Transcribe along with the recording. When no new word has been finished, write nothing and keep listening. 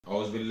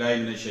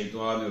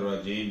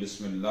औज़ुबिल्लाहिमिनश्शैतानिर्रजीम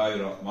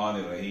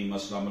बिस्मिल्लाहिर्रहमानिर्रहीम।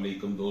 अस्सलाम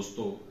वालेकुम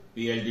दोस्तों।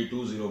 PLD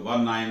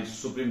 2019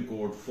 सुप्रीम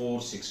कोर्ट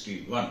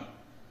 461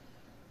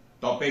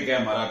 टॉपिक है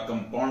हमारा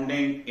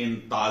कंपाउंडिंग इन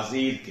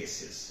ताजीर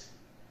cases.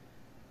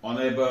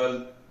 Honourable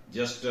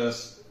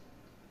justice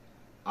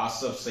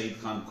Asif Saeed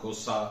Khan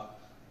खोसा,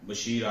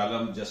 बशीर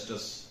आलम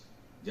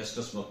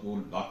जस्टिस मकबूल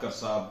बाकर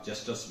साहब,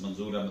 जस्टिस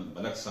मंजूर अहमद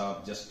मलिक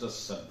साहब, जस्टिस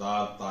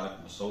सरदार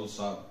तारिक मसूद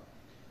साहब,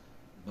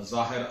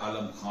 मज़ाहिर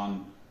आलम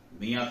खान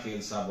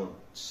मियांखेल साहब और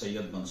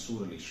सैयद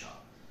मंसूर अली शाह,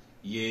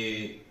 ये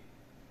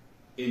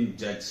इन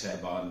जज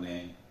साहबान ने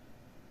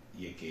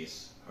ये केस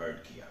हर्ड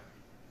किया।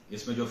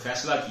 इसमें जो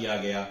फैसला किया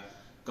गया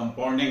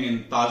कंपाउंडिंग इन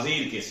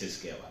ताजीर केसेस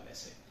के हवाले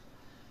से,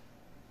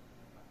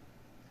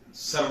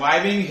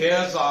 surviving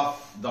hairs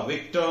of the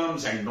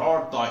victims and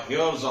not the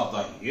hairs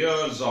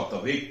of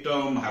the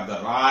victim have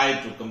the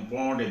right to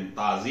compound in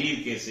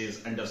ताजीर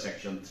cases under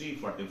section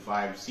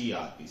 345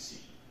 CrPC।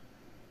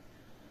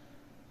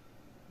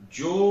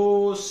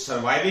 जो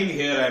सर्वाइविंग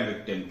हेयर है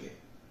विक्टिम के,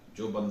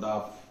 जो बंदा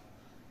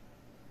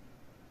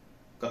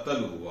कत्ल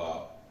हुआ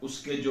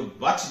उसके जो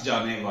बच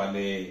जाने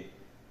वाले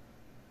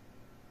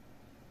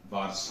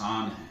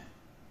वारसान हैं,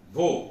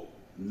 वो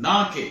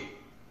ना के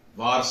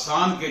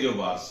वारसान के जो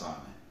वारसान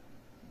हैं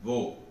वो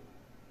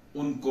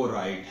उनको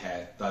राइट है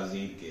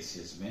ताजीर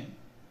केसेस में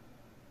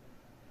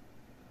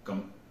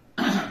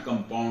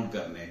कंपाउंड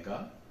करने का,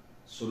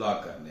 सुलह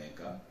करने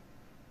का,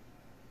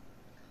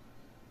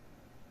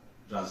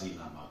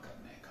 राजीनामा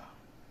करने का।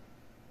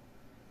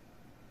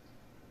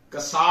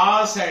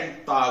 कसास and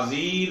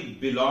ताजीर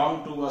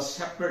belong to a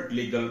separate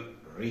legal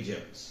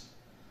regions.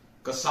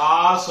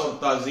 कसास और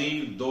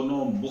ताजीर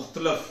दोनों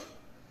मुख्तलफ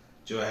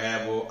जो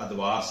है वो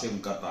अदवार से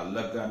उनका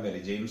ताल्लुक है,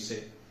 रिजीम से।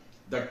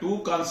 The two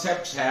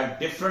concepts have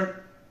different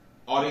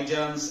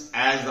origins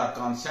as the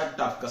concept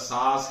of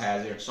qisas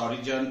has its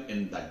origin in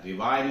the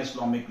divine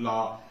Islamic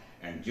law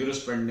and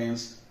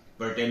jurisprudence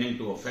pertaining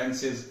to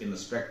offences in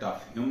respect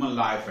of human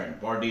life and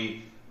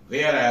body,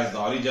 whereas the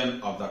origin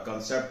of the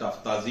concept of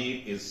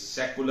Tazir is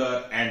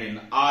secular and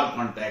in our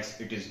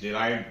context it is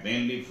derived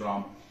mainly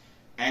from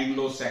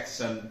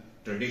Anglo-Saxon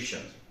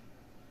traditions.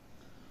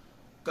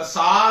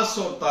 Qisas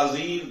और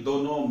Tazir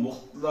दोनों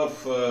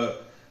मुख्तलफ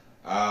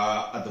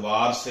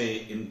अदवार से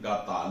इनका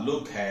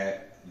ताल्लुक है,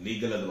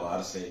 legal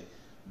अदवार से।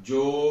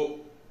 जो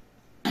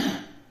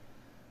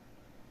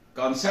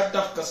concept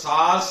of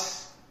कसास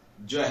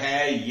जो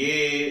है ये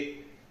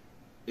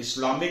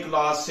इस्लामिक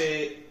लॉ से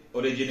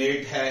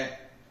ओरिजिनेट है,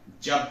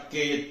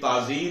 जबकि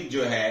ताजीर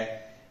जो है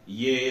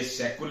ये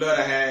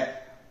सेकुलर है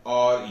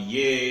और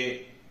ये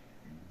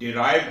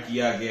डिराइव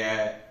किया गया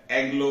है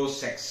एंग्लो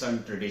सैक्सन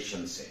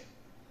ट्रेडिशन से।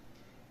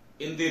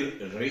 In the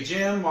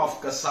regime of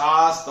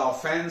Qisas, the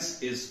offence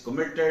is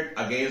committed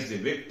against the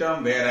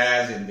victim,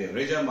 whereas in the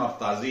regime of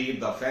Tazir,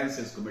 the offence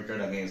is committed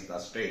against the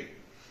state.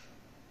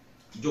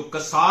 जो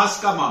Qisas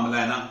का मामला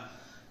है ना,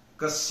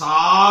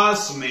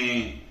 Qisas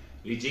में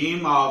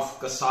regime of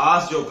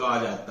Qisas जो कहा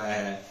जाता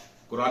है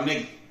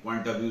कुरानिक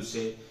पॉइंट ऑफ व्यू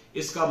से,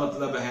 इसका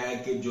मतलब है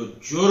कि जो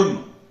जुर्म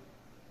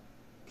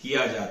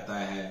किया जाता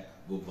है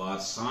वो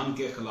वारसान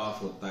के खिलाफ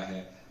होता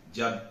है,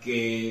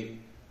 जबकि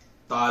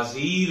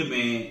ताजीर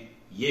में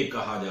ये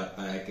कहा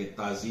जाता है कि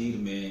ताजीर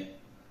में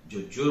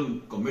जो जुर्म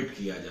कमिट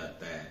किया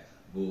जाता है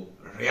वो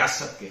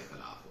रियासत के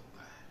खिलाफ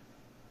होता है।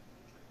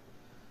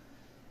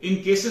 इन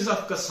cases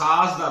of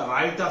कसास, the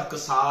right of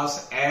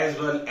कसास as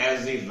well as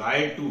the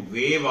right to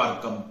wave और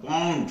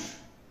compound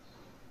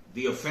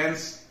the offence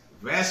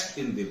waste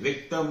in the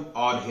victim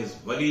और हिज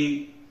वली।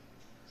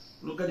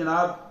 उनका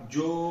जनाब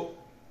जो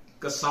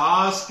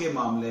कसास के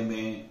मामले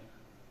में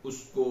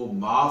उसको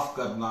माफ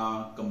करना,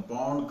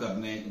 कंपाउंड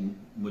करने,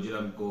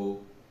 मुजरम को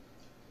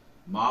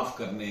माफ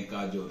करने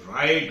का जो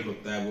राइट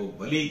होता है वो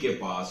वली के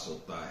पास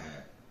होता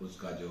है,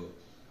 उसका जो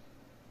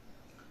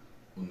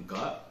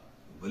उनका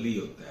वली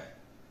होता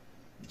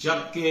है।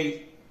 जबकि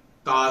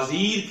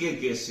ताजीर के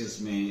केसेस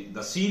में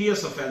the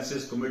serious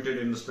offences committed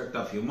in respect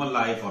of human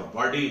life और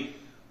body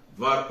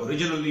were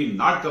originally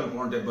not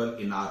compoundable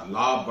in our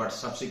law, but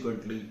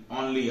subsequently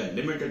only a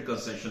limited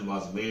concession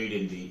was made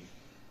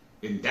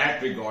in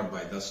that regard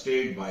by the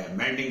state by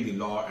amending the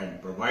law and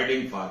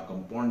providing for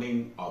compounding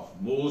of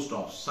most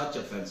of such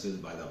offences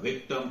by the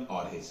victim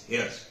or his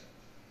heirs.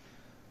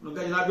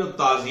 उनका जनाब जो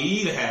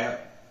ताजीर है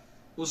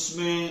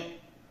उसमें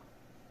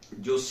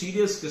जो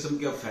serious किस्म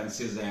के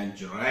offences हैं,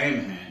 जुराइम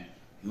हैं,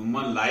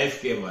 ह्यूमन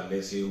लाइफ के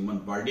हवाले से, ह्यूमन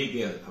बॉडी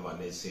के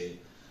हवाले से,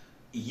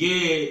 ये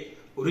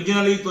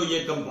ओरिजिनली तो ये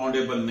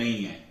कंपाउंडेबल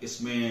नहीं है,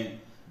 इसमें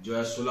जो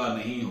है सुलह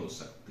नहीं हो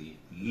सकती,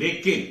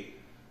 लेकिन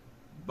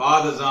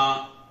बाद अज़ां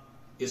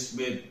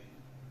इसमें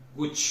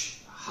कुछ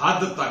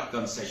हद तक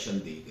कंसेशन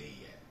दी गई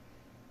है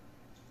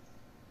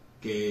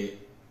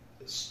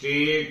कि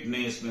स्टेट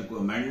ने इसमें कोई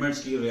अमेंडमेंट्स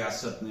की,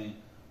 रियासत ने,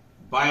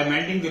 bye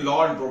amending the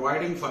law and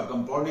providing for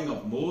compounding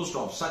of most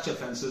of such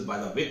offences by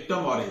the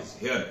victim और हिज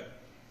हेयर।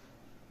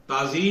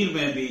 ताजीर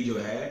में भी जो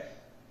है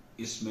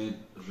इसमें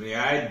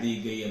रियायत दी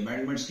गई,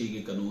 अमेंडमेंट्स की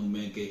गई कानून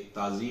में कि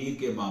ताजीर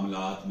के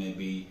मामलात में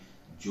भी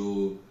जो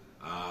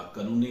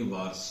कानूनी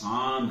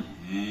वारसान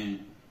हैं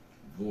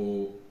वो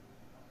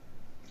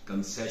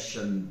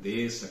कंसेशन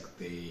दे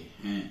सकते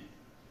हैं।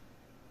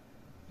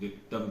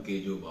 विक्टिम के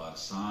जो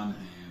वारसान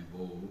हैं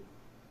वो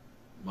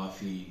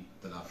माफी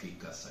तलाफी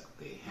कर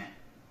सकते हैं।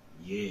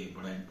 ये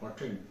बड़ा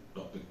इंपॉर्टेंट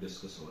टॉपिक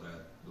डिस्कस हो रहा है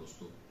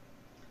दोस्तों।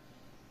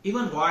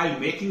 Even while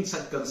making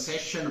such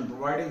concession and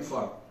providing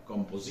for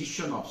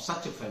composition of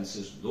such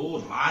offences, no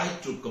right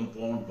to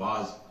compound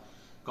was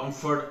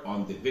conferred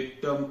on the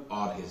victim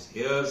or his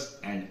heirs,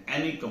 and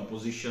any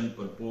composition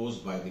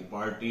proposed by the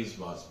parties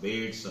was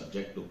made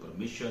subject to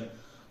permission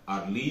or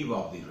leave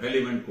of the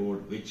relevant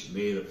court, which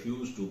may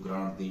refuse to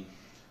grant the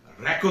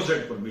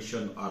requisite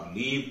permission or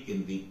leave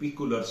in the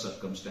peculiar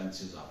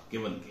circumstances of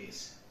given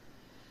case.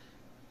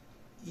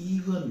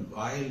 Even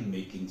while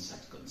making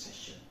such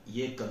concession,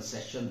 ये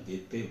concession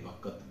देते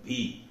वक्त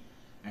भी,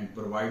 and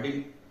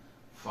providing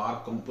for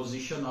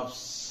composition of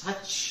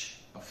such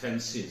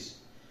offences,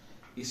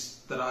 इस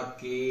तरह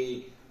के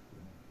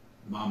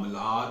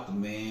मामलात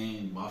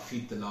में, माफी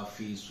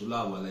तलाफी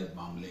सुलह वाले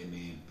मामले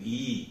में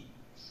भी,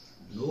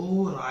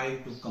 no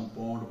right to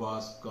compound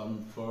was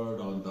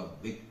conferred on the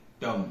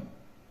victim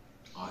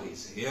और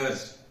हिज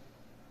heirs।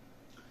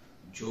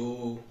 जो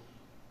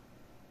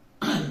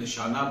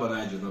निशाना बना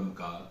है जुर्म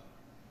का,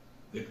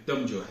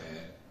 विक्टिम जो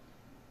है,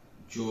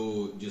 जो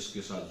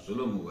जिसके साथ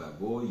जुल्म हुआ है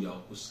वो, या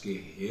उसके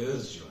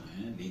हेयर्स जो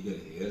हैं, लीगल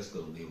हेयर्स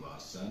कानूनी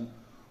वारसन,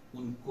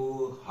 उनको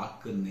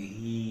हक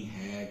नहीं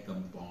है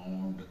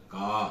कंपाउंड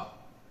का।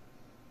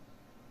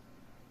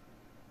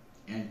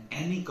 And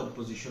any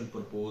composition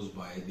propose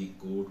by the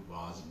court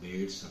was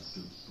made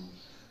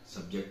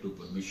subject to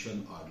permission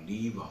or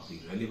leave of the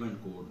relevant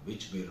court,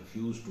 which may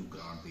refuse to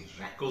grant the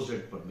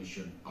requisite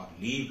permission or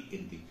leave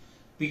in the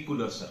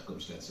peculiar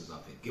circumstances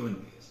of a given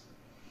case।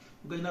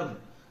 जनाब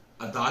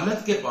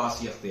अदालत के पास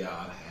ये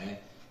अख्तियार है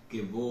कि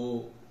वो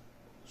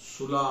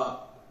सुलह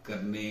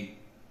करने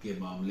के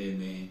मामले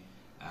में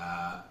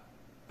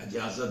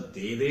इजाजत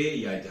दे दे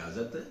या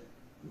इजाजत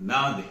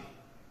ना दे।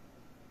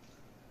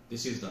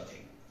 This is the thing.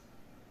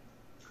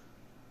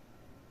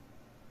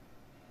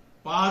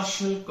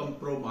 Partial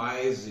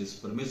compromise is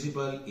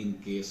permissible in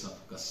case of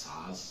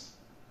qisas,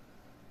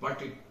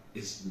 but it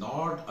is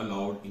not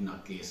allowed in a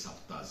case of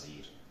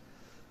Tazir।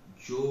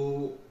 जो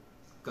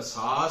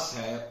qisas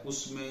है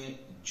उसमें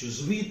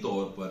जुज़वी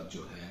तौर पर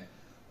जो है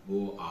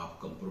वो आप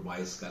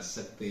कंप्रोमाइज कर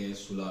सकते हैं,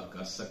 सुलह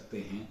कर सकते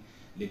हैं,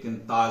 लेकिन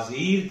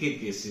ताजीर के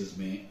केसेस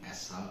में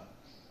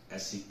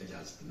ऐसी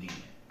इजाजत नहीं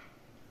है।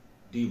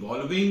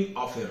 डिवॉल्विंग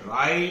of A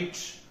right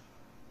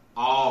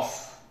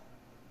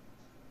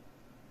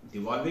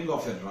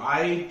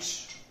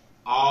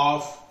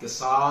of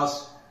qisas,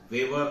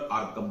 waiver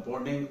or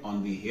compounding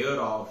on the heir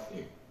of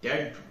a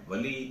dead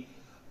wali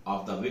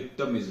of the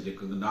victim is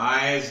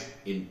recognized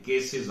in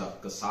cases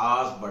of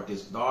qisas, but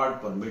is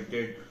not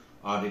permitted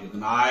or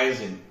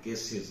recognized in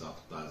cases of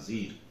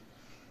Tazir।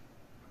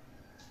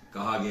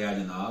 कहा गया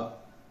जनाब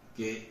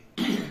कि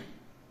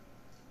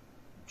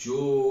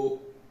जो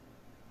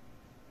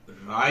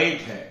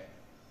right है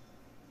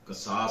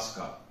qisas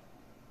का,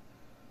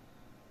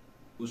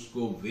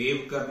 उसको wave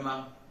करना,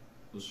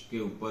 उसके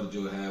ऊपर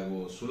जो है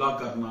वो सुलह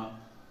करना,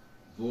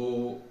 वो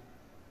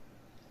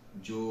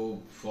जो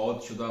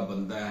फौत शुदा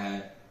बंदा है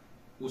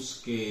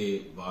उसके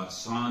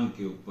वारसान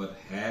के ऊपर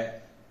है।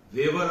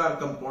 Waiver are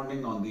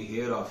compounding on the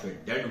hair of a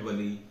dead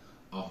Wali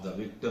of the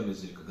victim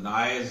is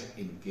recognised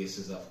in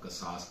cases of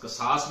qisas।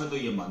 qisas में तो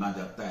ये माना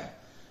जाता है,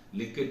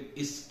 लेकिन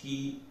इसकी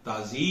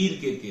ताजीर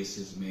के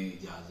केसेस में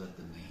इजाजत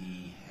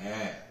नहीं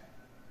है।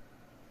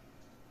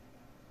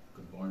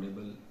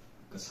 कंपाउंडेबल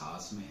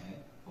qisas में है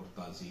और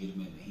ताजीर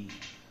में नहीं।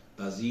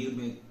 ताजीर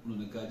में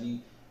उन्होंने कहा जी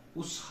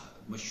उस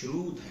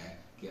मशरूत है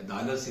कि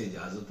अदालत से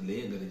इजाजत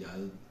ले, अगर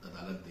इजाजत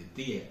अदालत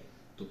देती है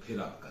तो फिर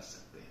आप कर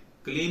सकते हैं।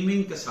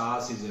 Claiming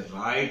qisas is a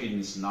right in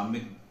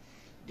Islamic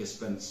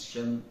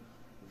dispensation,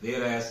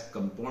 whereas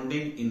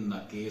compounding in the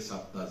case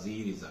of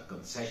Tazir is a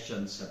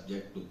concession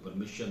subject to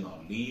permission or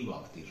leave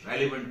of the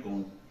relevant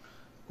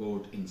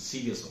court in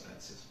serious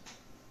offences।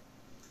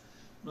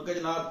 उन्होंने कहा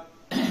जनाब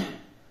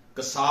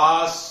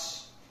qisas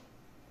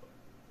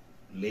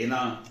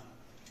लेना,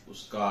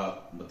 उसका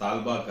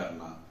मुतालबा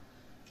करना,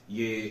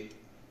 ये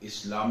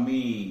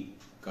इस्लामी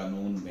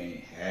कानून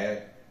में है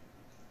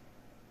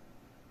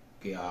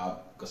कि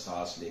आप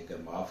qisas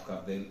लेकर माफ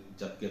कर दें,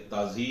 जबकि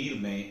ताजीर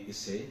में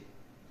इसे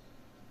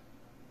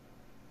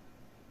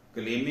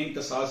claiming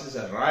qisas is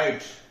a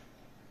right,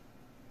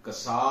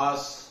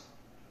 qisas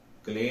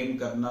claim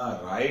करना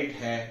राइट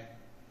है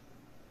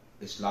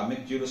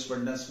इस्लामिक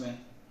जुरिस्प्रूडेंस में,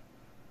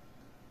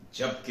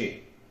 जबकि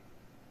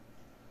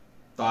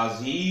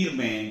ताजीर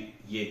में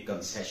ये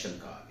कंसेशन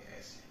कहा गया है।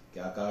 इसे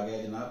क्या कहा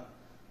गया जनाब?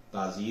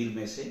 ताजीर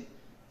में से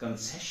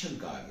कंसेशन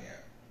कहा गया,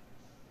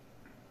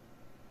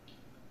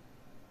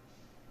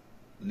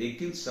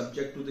 लेकिन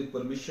subject to the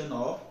permission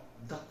of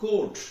the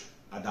court,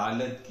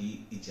 अदालत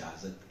की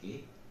इजाजत के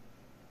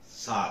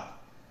साथ।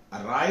 A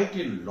right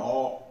in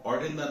law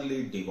ordinarily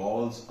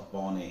devolves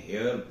upon a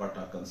heir, but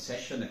a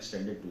concession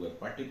extended to a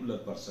particular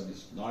person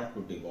is not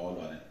to devolve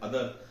on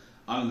another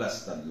unless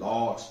the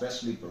law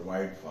expressly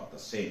provide for the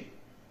same।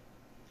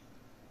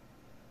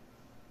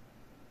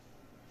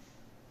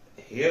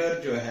 Hair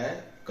जो है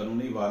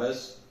कानूनी वारिस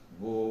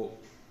वो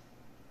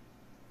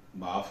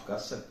माफ कर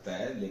सकता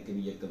है, लेकिन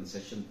ये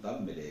कंसेशन तब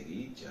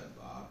मिलेगी जब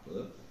आप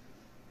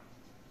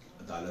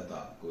अदालत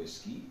आपको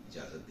इसकी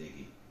इजाजत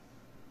देगी।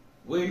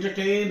 We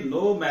entertain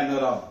no manner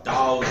of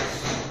doubts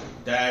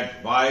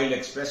that while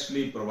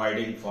expressly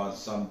providing for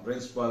some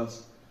principles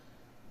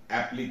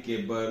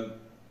applicable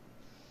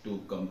to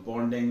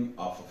compounding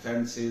of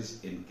offences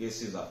in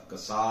cases of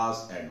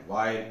Qisas and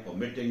while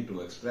omitting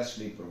to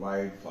expressly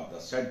provide for the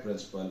said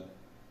principle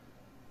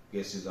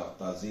cases of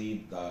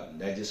Tazir, the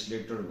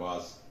legislator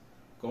was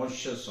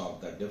conscious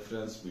of the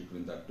difference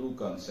between the two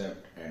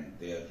concepts and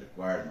their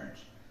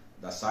requirements.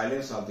 The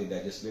silence of the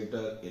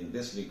legislator in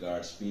this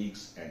regard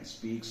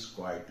speaks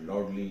quite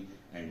loudly,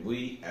 and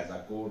we as a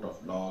court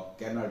of law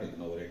cannot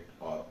ignore it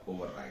or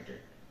override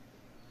it.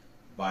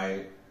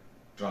 By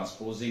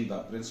transposing the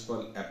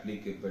principle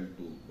applicable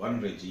to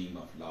one regime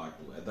of law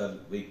to other,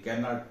 we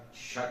cannot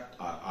shut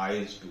our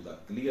eyes to the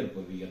clear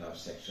provision of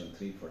section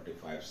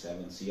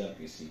 345(7)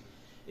 CrPC,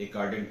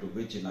 according to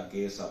which in a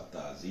case of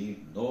Tazir,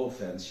 no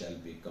offence shall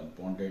be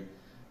compounded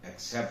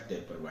except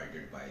as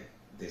provided by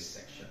this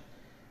section.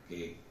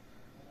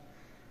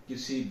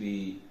 किसी भी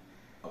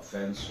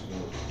offence को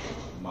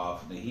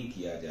माफ नहीं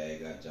किया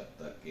जाएगा जब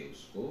तक कि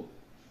उसको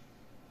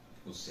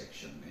उस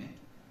सेक्शन में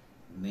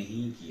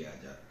नहीं किया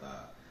जाता,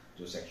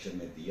 जो सेक्शन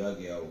में दिया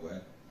गया हुआ है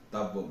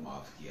तब वो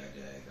माफ किया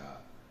जाएगा।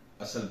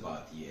 असल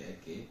बात यह है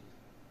कि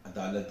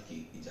अदालत की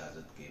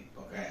इजाजत के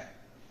बगैर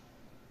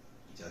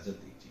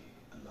इजाजत दीजिए।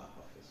 अल्लाह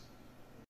हाफिज।